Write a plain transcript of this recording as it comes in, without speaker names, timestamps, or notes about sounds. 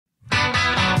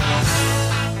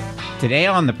Today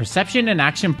on the Perception in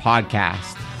Action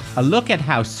podcast, a look at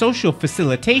how social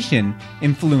facilitation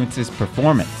influences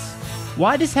performance.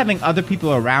 Why does having other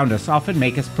people around us often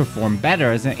make us perform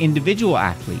better as an individual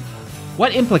athlete?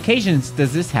 What implications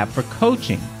does this have for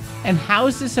coaching? And how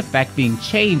is this effect being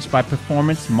changed by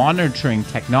performance monitoring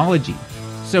technology?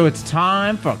 So it's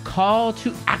time for a call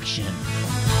to action.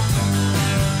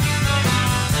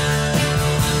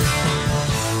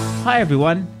 Hi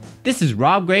everyone, this is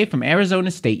Rob Gray from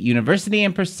Arizona State University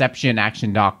and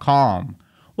PerceptionAction.com.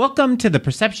 Welcome to the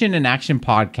Perception in Action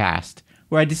podcast,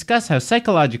 where I discuss how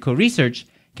psychological research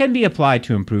can be applied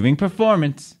to improving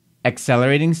performance,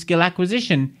 accelerating skill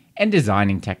acquisition, and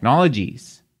designing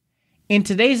technologies. In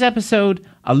today's episode,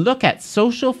 a look at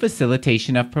social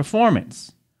facilitation of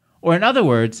performance, or in other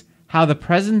words, how the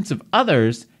presence of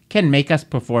others can make us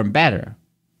perform better,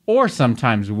 or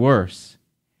sometimes worse.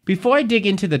 Before I dig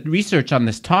into the research on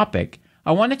this topic,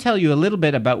 I want to tell you a little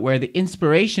bit about where the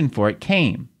inspiration for it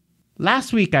came.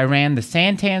 Last week I ran the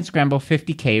Santan Scramble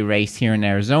 50K race here in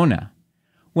Arizona.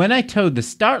 When I towed the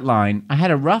start line, I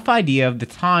had a rough idea of the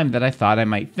time that I thought I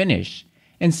might finish,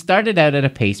 and started out at a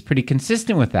pace pretty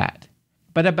consistent with that.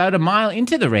 But about a mile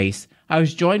into the race, I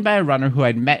was joined by a runner who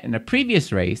I'd met in a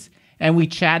previous race, and we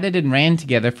chatted and ran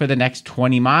together for the next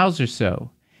 20 miles or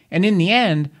so. And in the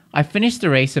end, I finished the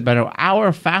race about an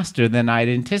hour faster than I'd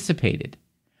anticipated.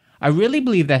 I really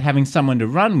believe that having someone to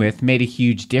run with made a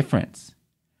huge difference.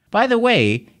 By the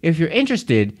way, if you're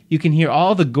interested, you can hear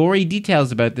all the gory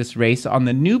details about this race on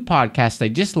the new podcast I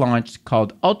just launched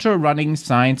called Ultra Running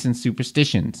Science and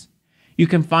Superstitions. You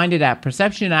can find it at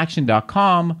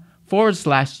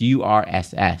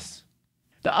perceptionaction.com/URSS.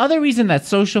 The other reason that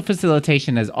social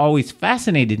facilitation has always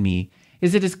fascinated me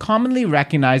is it is commonly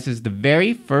recognized as the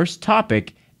very first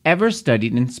topic ever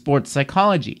studied in sports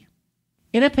psychology.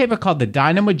 In a paper called The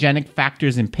Dynamogenic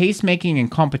Factors in Pacemaking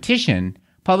and Competition,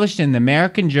 published in the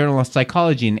American Journal of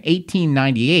Psychology in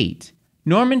 1898,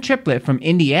 Norman Triplett from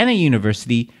Indiana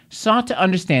University sought to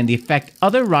understand the effect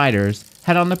other riders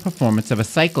had on the performance of a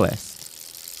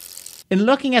cyclist. In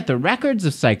looking at the records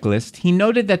of cyclists, he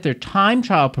noted that their time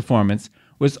trial performance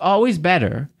was always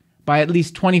better, by at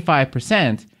least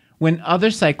 25%, when other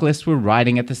cyclists were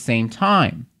riding at the same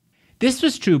time. This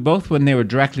was true both when they were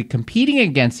directly competing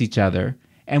against each other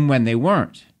and when they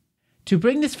weren't. To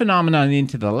bring this phenomenon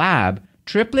into the lab,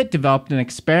 Triplett developed an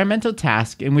experimental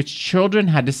task in which children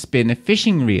had to spin a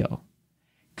fishing reel.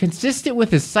 Consistent with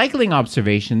his cycling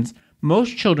observations,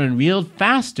 most children reeled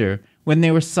faster when they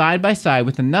were side by side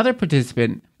with another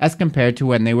participant as compared to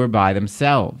when they were by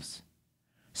themselves.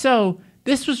 So,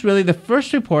 this was really the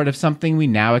first report of something we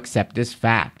now accept as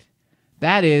fact.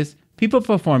 That is, people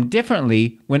perform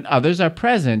differently when others are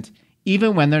present,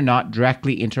 even when they're not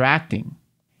directly interacting.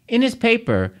 In his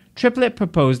paper, Triplett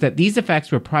proposed that these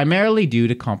effects were primarily due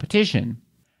to competition.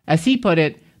 As he put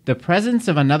it, the presence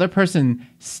of another person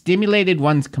stimulated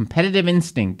one's competitive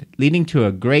instinct, leading to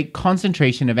a great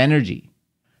concentration of energy.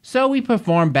 So we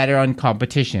perform better on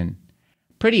competition.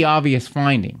 Pretty obvious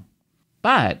finding.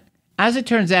 But, as it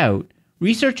turns out,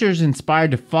 researchers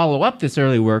inspired to follow up this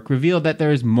early work revealed that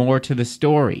there is more to the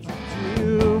story.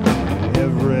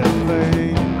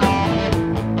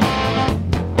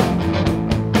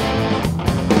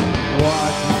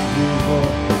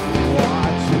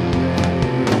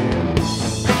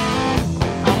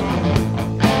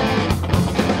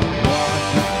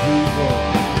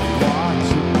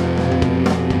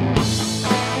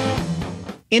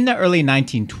 In the early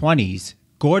 1920s,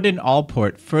 Gordon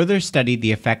Allport further studied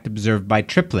the effect observed by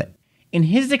Triplett. In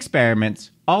his experiments,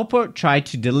 Allport tried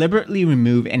to deliberately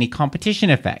remove any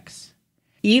competition effects.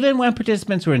 Even when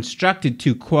participants were instructed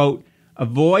to, quote,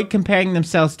 avoid comparing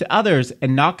themselves to others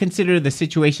and not consider the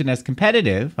situation as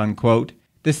competitive, unquote,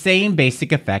 the same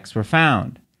basic effects were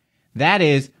found. That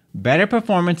is, better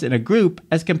performance in a group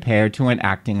as compared to when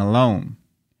acting alone.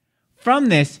 From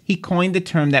this, he coined the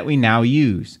term that we now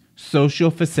use,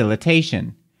 social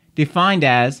facilitation, defined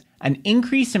as an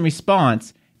increase in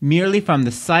response merely from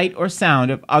the sight or sound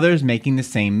of others making the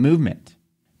same movement.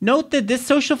 Note that this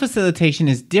social facilitation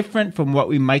is different from what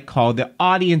we might call the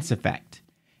audience effect,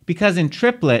 because in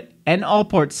Triplett and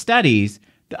Allport studies,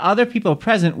 the other people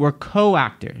present were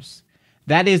co-actors.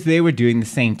 That is, they were doing the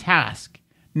same task,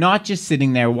 not just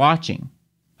sitting there watching.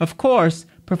 Of course,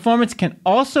 performance can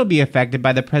also be affected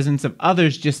by the presence of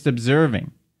others just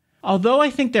observing. Although I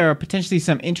think there are potentially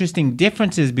some interesting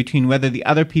differences between whether the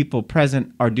other people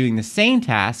present are doing the same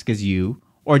task as you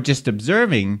or just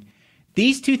observing,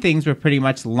 these two things were pretty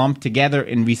much lumped together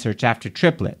in research after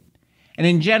Triplett. And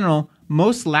in general,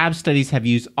 most lab studies have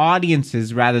used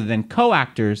audiences rather than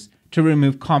co-actors to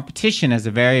remove competition as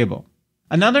a variable.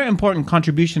 Another important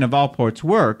contribution of Allport's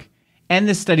work, and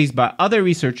the studies by other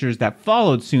researchers that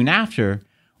followed soon after,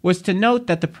 was to note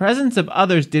that the presence of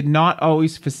others did not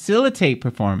always facilitate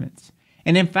performance,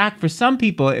 and in fact for some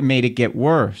people it made it get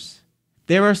worse.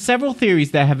 There are several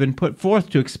theories that have been put forth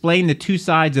to explain the two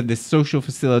sides of this social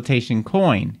facilitation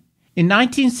coin. In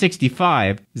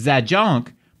 1965,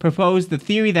 Zajonc proposed the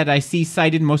theory that I see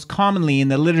cited most commonly in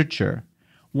the literature,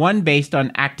 one based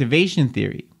on activation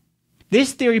theory.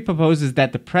 This theory proposes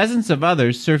that the presence of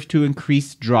others serves to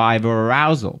increase drive or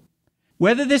arousal.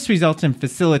 Whether this results in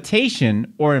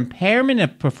facilitation or impairment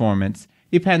of performance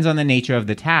depends on the nature of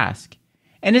the task,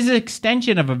 and is an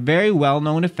extension of a very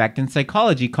well-known effect in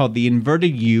psychology called the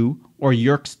inverted U or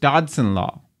Yerkes-Dodson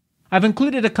law. I've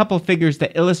included a couple figures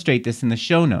that illustrate this in the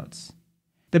show notes.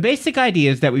 The basic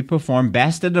idea is that we perform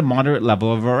best at a moderate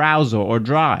level of arousal or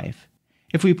drive.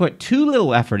 If we put too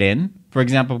little effort in, for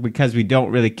example because we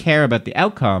don't really care about the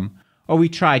outcome, or we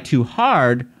try too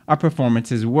hard, our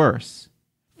performance is worse.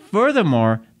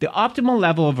 Furthermore, the optimal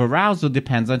level of arousal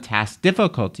depends on task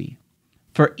difficulty.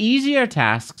 For easier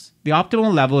tasks, the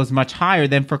optimal level is much higher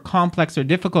than for complex or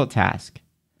difficult tasks.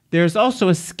 There is also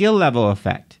a skill level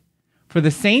effect. For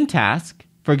the same task,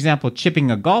 for example chipping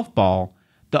a golf ball,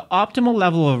 the optimal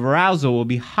level of arousal will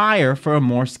be higher for a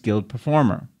more skilled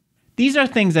performer. These are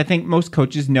things I think most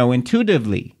coaches know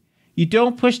intuitively. You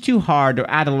don't push too hard or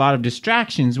add a lot of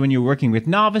distractions when you're working with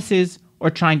novices or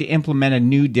trying to implement a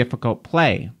new difficult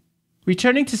play.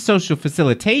 Returning to social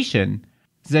facilitation,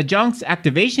 Zajonc's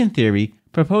activation theory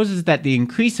proposes that the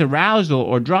increased arousal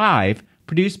or drive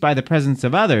produced by the presence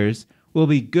of others will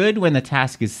be good when the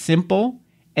task is simple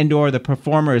and or the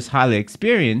performer is highly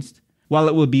experienced, while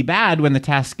it will be bad when the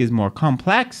task is more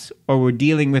complex or we're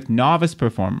dealing with novice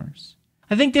performers.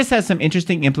 I think this has some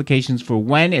interesting implications for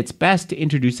when it's best to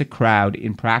introduce a crowd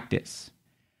in practice.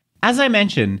 As I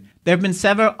mentioned, there have been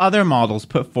several other models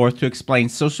put forth to explain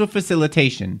social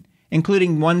facilitation,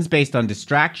 including ones based on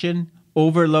distraction,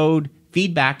 overload,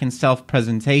 feedback, and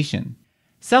self-presentation.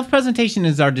 Self-presentation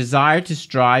is our desire to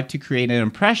strive to create an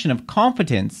impression of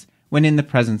competence when in the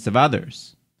presence of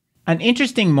others. An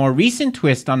interesting, more recent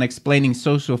twist on explaining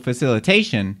social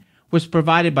facilitation was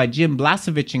provided by Jim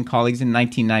Blasovich and colleagues in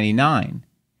 1999.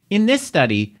 In this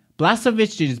study,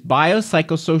 Blasovich's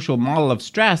biopsychosocial model of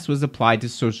stress was applied to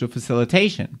social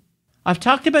facilitation. I've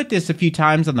talked about this a few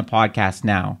times on the podcast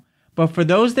now, but for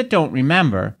those that don't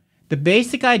remember, the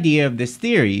basic idea of this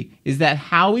theory is that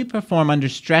how we perform under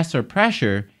stress or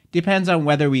pressure depends on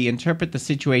whether we interpret the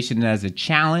situation as a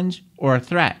challenge or a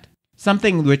threat,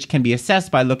 something which can be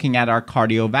assessed by looking at our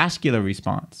cardiovascular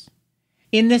response.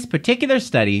 In this particular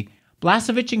study,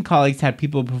 Blasovich and colleagues had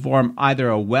people perform either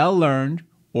a well-learned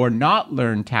or not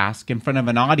learned task in front of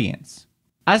an audience.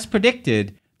 As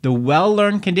predicted, the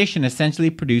well-learned condition essentially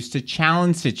produced a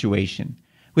challenge situation,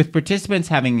 with participants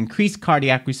having increased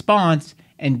cardiac response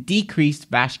and decreased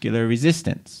vascular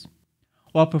resistance,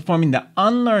 while performing the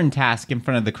unlearned task in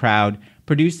front of the crowd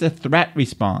produced a threat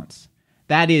response,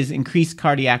 that is, increased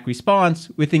cardiac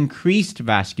response with increased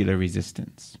vascular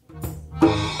resistance.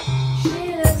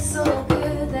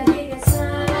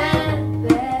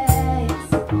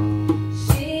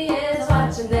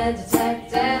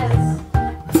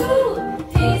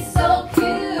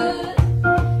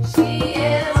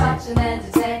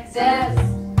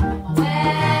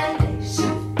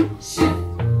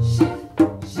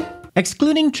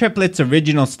 Excluding Triplett's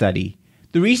original study,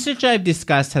 the research I've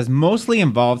discussed has mostly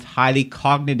involved highly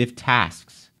cognitive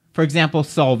tasks, for example,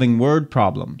 solving word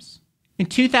problems. In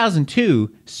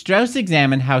 2002, Strauss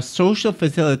examined how social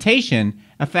facilitation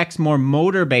affects more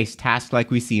motor-based tasks like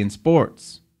we see in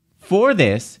sports. For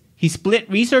this, he split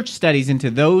research studies into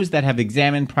those that have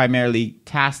examined primarily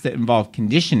tasks that involve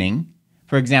conditioning,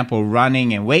 for example,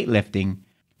 running and weightlifting,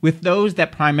 with those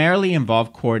that primarily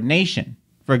involve coordination,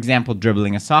 for example,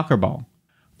 dribbling a soccer ball.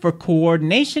 For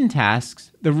coordination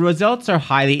tasks, the results are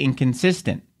highly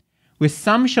inconsistent, with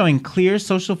some showing clear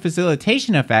social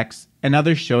facilitation effects and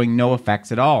others showing no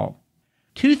effects at all.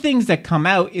 Two things that come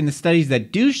out in the studies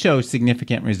that do show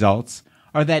significant results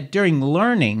are that during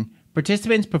learning,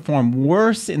 participants perform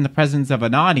worse in the presence of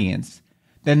an audience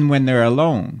than when they're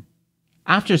alone.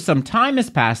 After some time has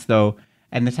passed, though,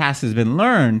 and the task has been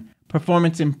learned,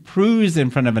 performance improves in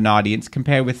front of an audience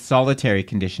compared with solitary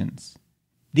conditions.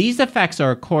 These effects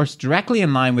are, of course, directly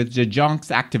in line with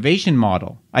Zajonc's activation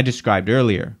model I described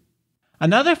earlier.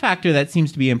 Another factor that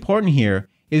seems to be important here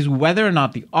is whether or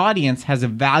not the audience has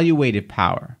evaluative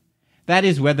power. That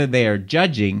is, whether they are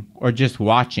judging or just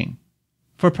watching.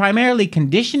 For primarily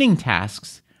conditioning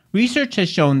tasks, research has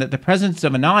shown that the presence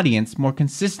of an audience more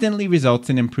consistently results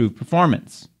in improved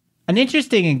performance. An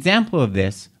interesting example of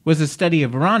this was a study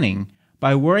of running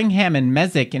by Worringham and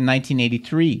Mesick in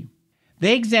 1983.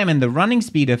 They examined the running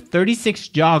speed of 36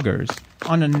 joggers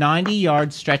on a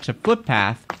 90-yard stretch of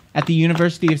footpath at the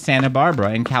University of Santa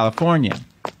Barbara in California.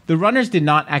 The runners did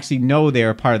not actually know they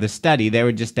were part of the study, they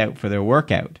were just out for their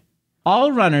workout.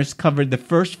 All runners covered the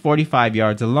first 45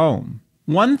 yards alone.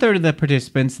 1/3 of the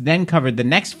participants then covered the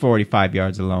next 45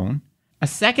 yards alone. A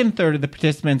second third of the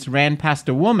participants ran past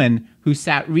a woman who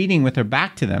sat reading with her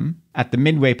back to them at the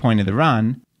midway point of the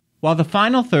run, while the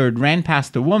final third ran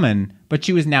past a woman, but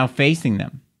she was now facing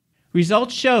them.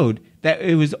 Results showed that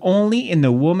it was only in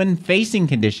the woman-facing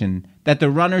condition that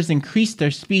the runners increased their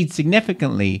speed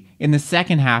significantly in the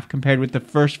second half compared with the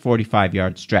first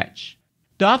 45-yard stretch.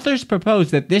 The authors propose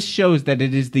that this shows that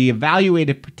it is the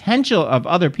evaluative potential of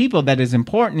other people that is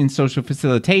important in social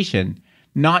facilitation,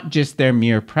 not just their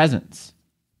mere presence.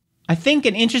 I think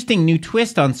an interesting new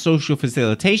twist on social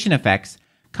facilitation effects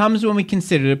comes when we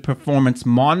consider the performance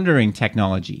monitoring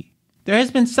technology. There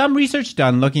has been some research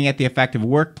done looking at the effect of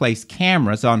workplace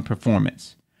cameras on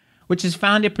performance, which has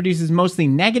found it produces mostly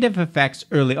negative effects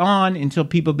early on until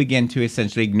people begin to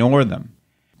essentially ignore them.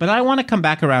 But I want to come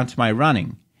back around to my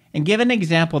running and give an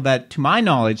example that, to my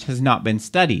knowledge, has not been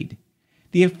studied: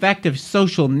 the effect of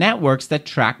social networks that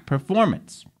track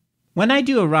performance. When I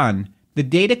do a run, the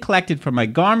data collected from my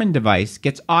Garmin device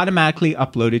gets automatically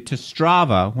uploaded to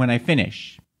Strava when I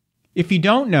finish. If you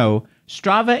don't know,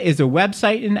 Strava is a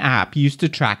website and app used to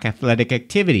track athletic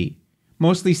activity,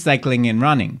 mostly cycling and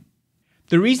running.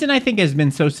 The reason I think it has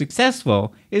been so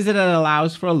successful is that it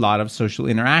allows for a lot of social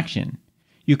interaction.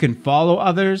 You can follow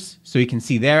others, so you can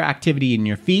see their activity in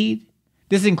your feed.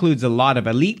 This includes a lot of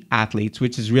elite athletes,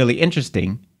 which is really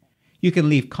interesting. You can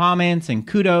leave comments and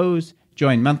kudos,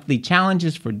 join monthly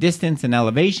challenges for distance and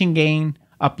elevation gain,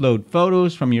 upload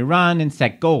photos from your run, and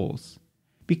set goals.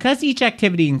 Because each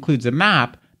activity includes a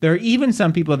map, there are even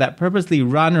some people that purposely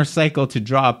run or cycle to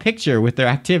draw a picture with their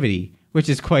activity, which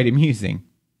is quite amusing.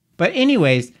 But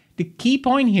anyways, the key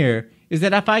point here is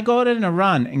that if I go out on a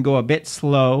run and go a bit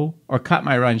slow, or cut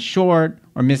my run short,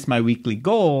 or miss my weekly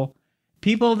goal,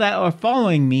 people that are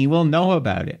following me will know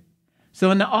about it.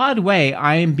 So in an odd way,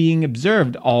 I am being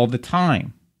observed all the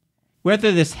time.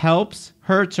 Whether this helps,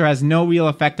 hurts, or has no real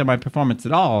effect on my performance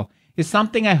at all is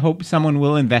something I hope someone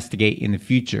will investigate in the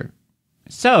future.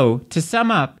 So, to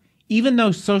sum up, even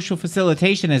though social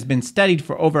facilitation has been studied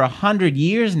for over 100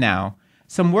 years now,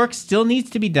 some work still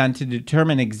needs to be done to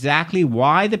determine exactly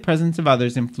why the presence of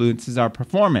others influences our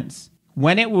performance,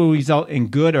 when it will result in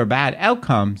good or bad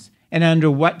outcomes, and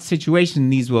under what situation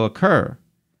these will occur.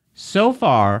 So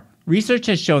far, research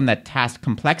has shown that task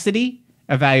complexity,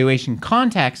 evaluation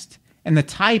context, and the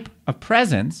type of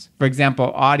presence, for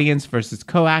example, audience versus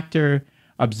co-actor,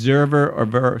 observer or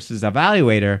versus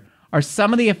evaluator, are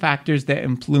some of the factors that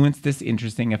influence this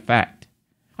interesting effect.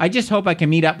 I just hope I can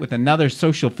meet up with another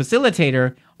social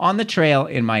facilitator on the trail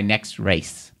in my next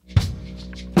race.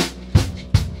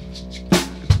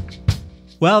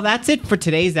 Well, that's it for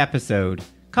today's episode.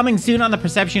 Coming soon on the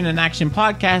Perception in Action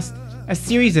podcast, a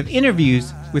series of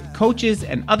interviews with coaches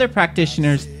and other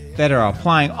practitioners that are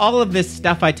applying all of this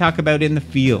stuff I talk about in the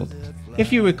field.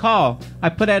 If you recall, I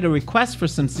put out a request for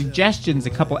some suggestions a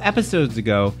couple episodes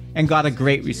ago and got a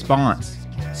great response.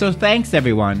 So thanks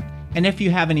everyone, and if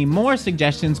you have any more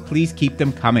suggestions, please keep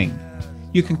them coming.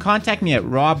 You can contact me at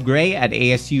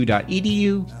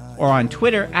robgray@asu.edu or on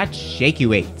Twitter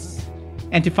 @ShakyWeights.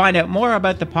 And to find out more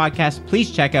about the podcast, please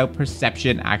check out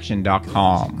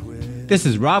perceptionaction.com. This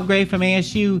is Rob Gray from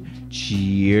ASU.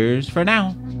 Cheers for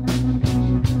now.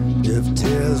 If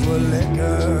tears were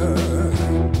liquor,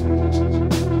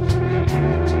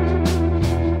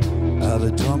 I'd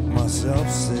have drunk myself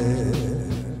sick.